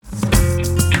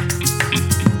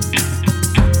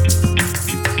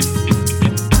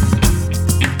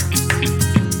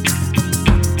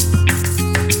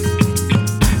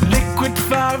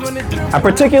I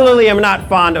particularly am not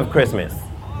fond of Christmas.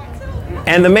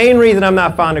 And the main reason I'm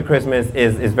not fond of Christmas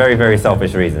is very, very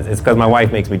selfish reasons. It's because my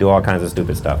wife makes me do all kinds of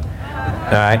stupid stuff.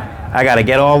 All right? I got to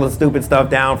get all the stupid stuff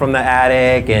down from the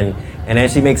attic, and then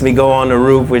she makes me go on the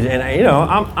roof,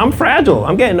 I'm fragile.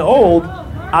 I'm getting old.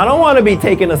 I don't want to be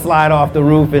taking a slide off the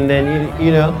roof and then,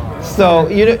 So,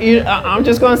 I'm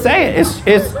just going to say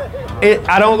it.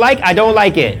 I don't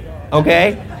like it,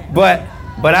 okay? But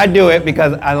I do it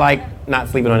because I like not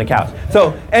sleeping on the couch.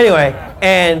 So anyway,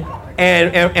 and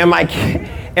my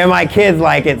kids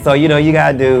like it. So you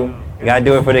gotta do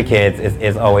it for the kids.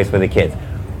 It's always for the kids.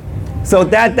 So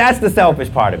that's the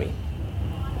selfish part of me.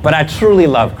 But I truly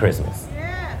love Christmas.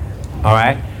 All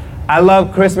right, I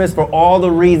love Christmas for all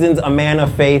the reasons a man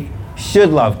of faith should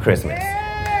love Christmas.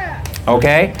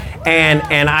 Okay,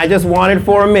 and I just wanted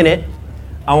for a minute.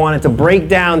 I wanted to break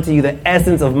down to you the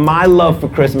essence of my love for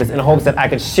Christmas in hopes that I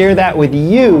could share that with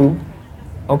you,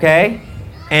 okay?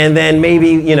 And then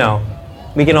maybe,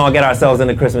 we can all get ourselves in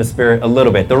the Christmas spirit a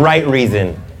little bit, the right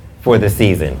reason for the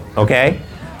season, okay?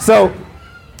 So,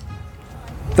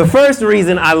 the first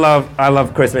reason I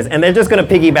love Christmas, and they're just gonna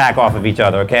piggyback off of each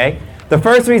other, okay? The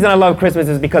first reason I love Christmas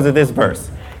is because of this verse.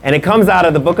 And it comes out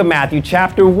of the book of Matthew,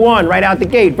 chapter 1, right out the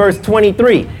gate, verse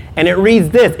 23. And it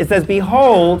reads this, it says,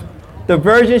 "Behold, the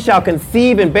virgin shall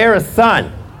conceive and bear a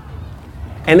son,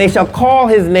 and they shall call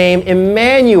his name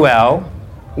Emmanuel,"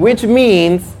 which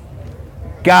means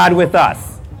God with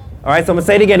us. All right, so I'm going to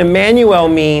say it again. Emmanuel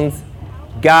means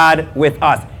God with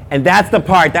us. And that's the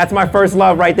part, that's my first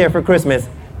love right there for Christmas.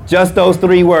 Just those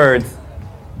three words,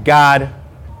 God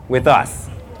with us.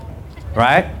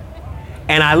 Right?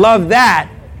 And I love that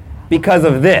because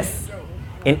of this.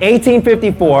 In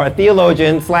 1854, a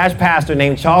theologian / pastor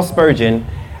named Charles Spurgeon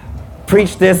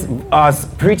preached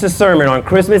a sermon on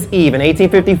Christmas Eve in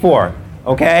 1854,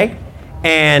 okay?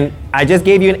 And I just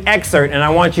gave you an excerpt, and I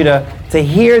want you to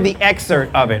hear the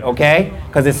excerpt of it, okay?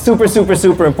 Because it's super, super,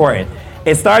 super important.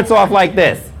 It starts off like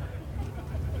this.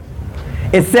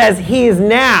 It says, "He is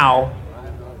now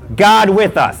God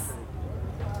with us.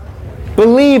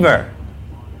 Believer,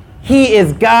 he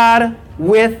is God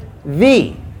with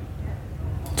thee,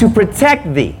 to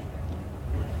protect thee.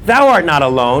 Thou art not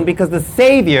alone, because the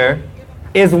Savior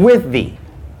is with thee.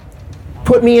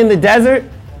 Put me in the desert,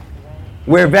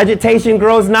 where vegetation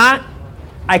grows not,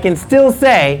 I can still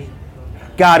say,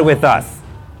 God with us.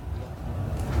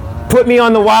 Put me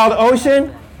on the wild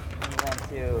ocean,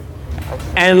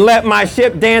 and let my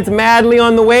ship dance madly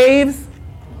on the waves,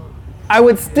 I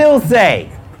would still say,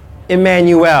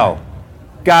 Emmanuel,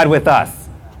 God with us.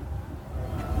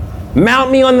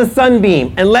 Mount me on the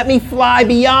sunbeam, and let me fly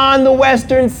beyond the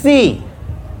western sea,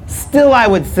 still I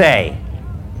would say,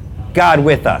 God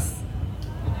with us.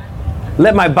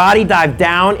 Let my body dive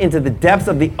down into the depths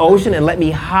of the ocean and let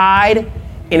me hide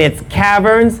in its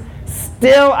caverns.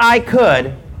 Still I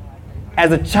could,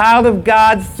 as a child of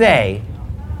God, say,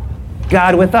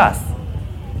 God with us.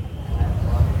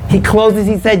 He closes,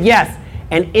 he said, yes,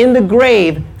 and in the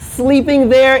grave, sleeping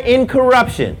there in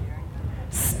corruption,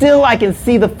 still I can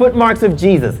see the footmarks of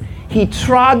Jesus. He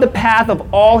trod the path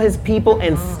of all his people,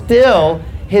 and still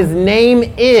his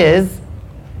name is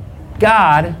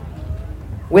God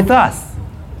with us.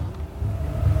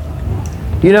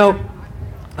 You know,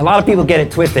 a lot of people get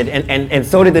it twisted, and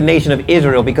so did the nation of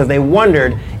Israel, because they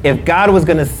wondered if God was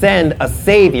going to send a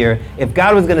Savior, if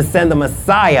God was going to send the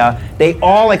Messiah. They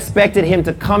all expected him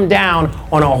to come down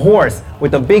on a horse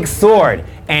with a big sword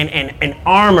and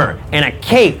armor and a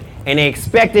cape, and they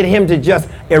expected him to just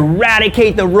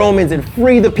eradicate the Romans and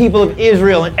free the people of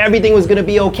Israel, and everything was going to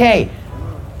be okay.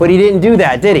 But he didn't do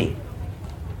that, did he?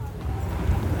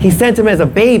 He sent him as a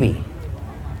baby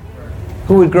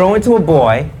who would grow into a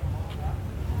boy,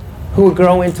 who would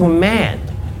grow into a man.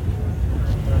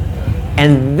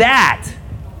 And that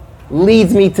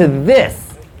leads me to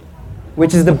this,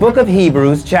 which is the book of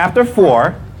Hebrews, chapter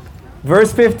 4,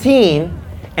 verse 15,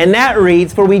 and that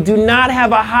reads, "For we do not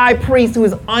have a high priest who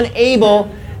is unable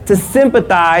to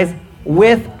sympathize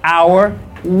with our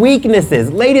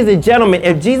weaknesses." Ladies and gentlemen,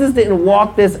 if Jesus didn't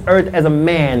walk this earth as a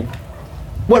man,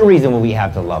 what reason would we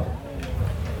have to love him?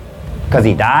 Because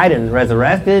he died and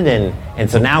resurrected, and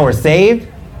so now we're saved?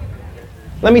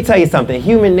 Let me tell you something.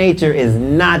 Human nature is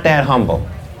not that humble.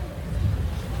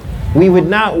 We would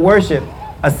not worship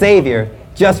a Savior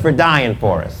just for dying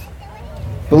for us.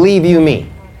 Believe you me.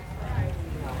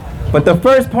 But the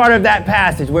first part of that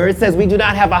passage where it says we do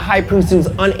not have a high priest who's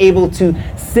unable to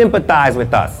sympathize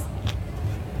with us.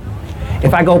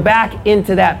 If I go back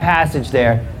into that passage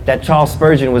there that Charles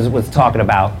Spurgeon was talking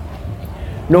about,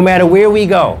 no matter where we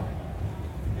go,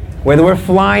 Whether we're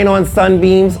flying on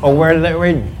sunbeams or whether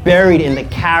we're buried in the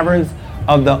caverns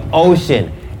of the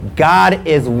ocean, God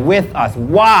is with us.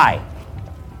 Why?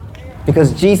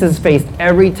 Because Jesus faced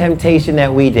every temptation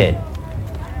that we did,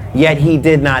 yet he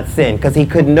did not sin, because he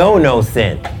could know no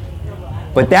sin.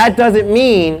 But that doesn't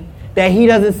mean that he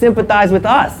doesn't sympathize with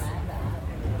us.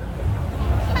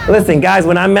 Listen, guys,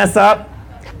 when I mess up,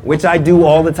 which I do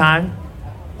all the time,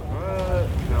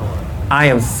 I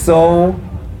am so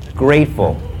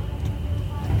grateful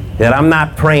that I'm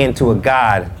not praying to a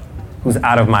God who's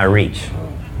out of my reach.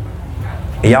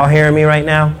 Are y'all hearing me right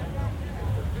now?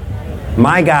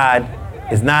 My God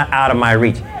is not out of my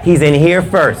reach. He's in here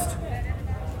first.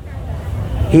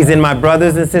 He's in my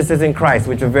brothers and sisters in Christ,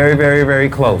 which are very, very, very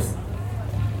close.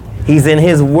 He's in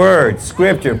his word,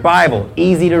 scripture, Bible,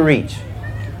 easy to reach.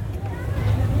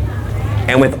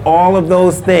 And with all of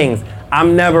those things,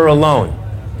 I'm never alone.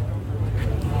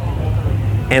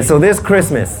 And so this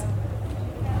Christmas,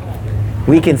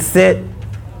 we can sit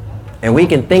and we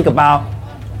can think about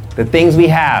the things we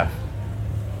have.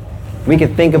 We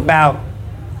can think about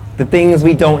the things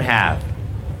we don't have.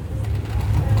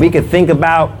 We could think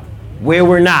about where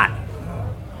we're not.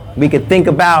 We could think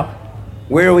about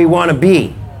where we want to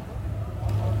be.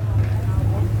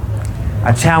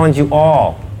 I challenge you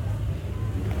all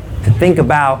to think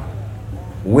about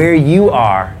where you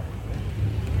are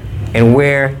and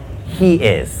where he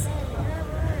is.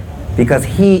 Because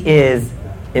he is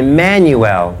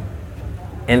Emmanuel,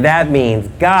 and that means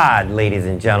God, ladies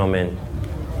and gentlemen,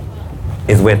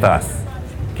 is with us.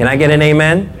 Can I get an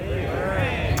amen?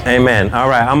 Amen. Amen. All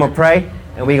right, I'm going to pray,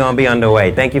 and we're going to be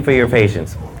underway. Thank you for your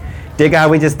patience. Dear God,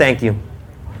 we just thank you.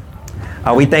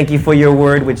 We thank you for your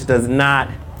word, which does not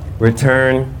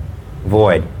return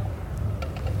void.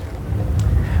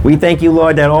 We thank you,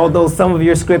 Lord, that although some of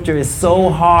your scripture is so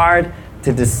hard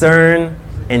to discern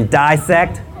and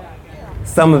dissect,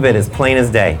 some of it is plain as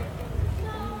day.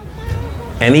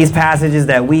 And these passages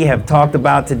that we have talked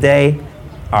about today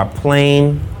are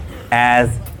plain as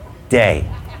day.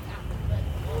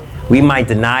 We might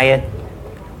deny it.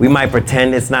 We might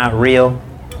pretend it's not real.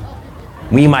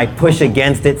 We might push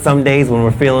against it some days when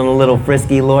we're feeling a little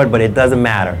frisky, Lord, but it doesn't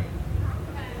matter.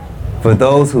 For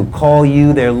those who call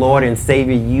you their Lord and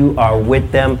Savior, you are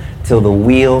with them till the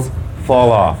wheels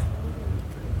fall off.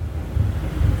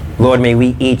 Lord, may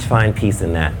we each find peace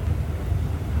in that.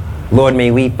 Lord, may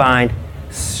we find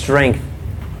strength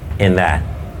in that.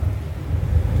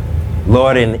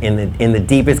 Lord, in the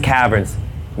deepest caverns,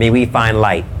 may we find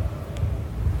light.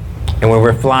 And when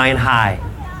we're flying high,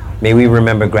 may we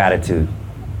remember gratitude.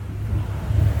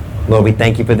 Lord, we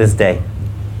thank you for this day.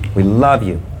 We love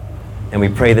you. And we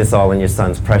pray this all in your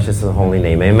Son's precious and holy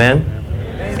name. Amen?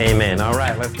 Amen. Amen. All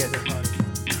right, let's get this started.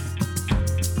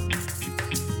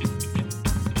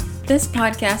 This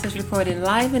podcast is recorded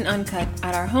live and uncut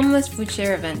at our Homeless Food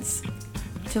Share events.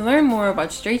 To learn more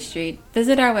about Straight Street,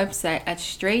 visit our website at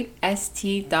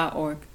straightst.org.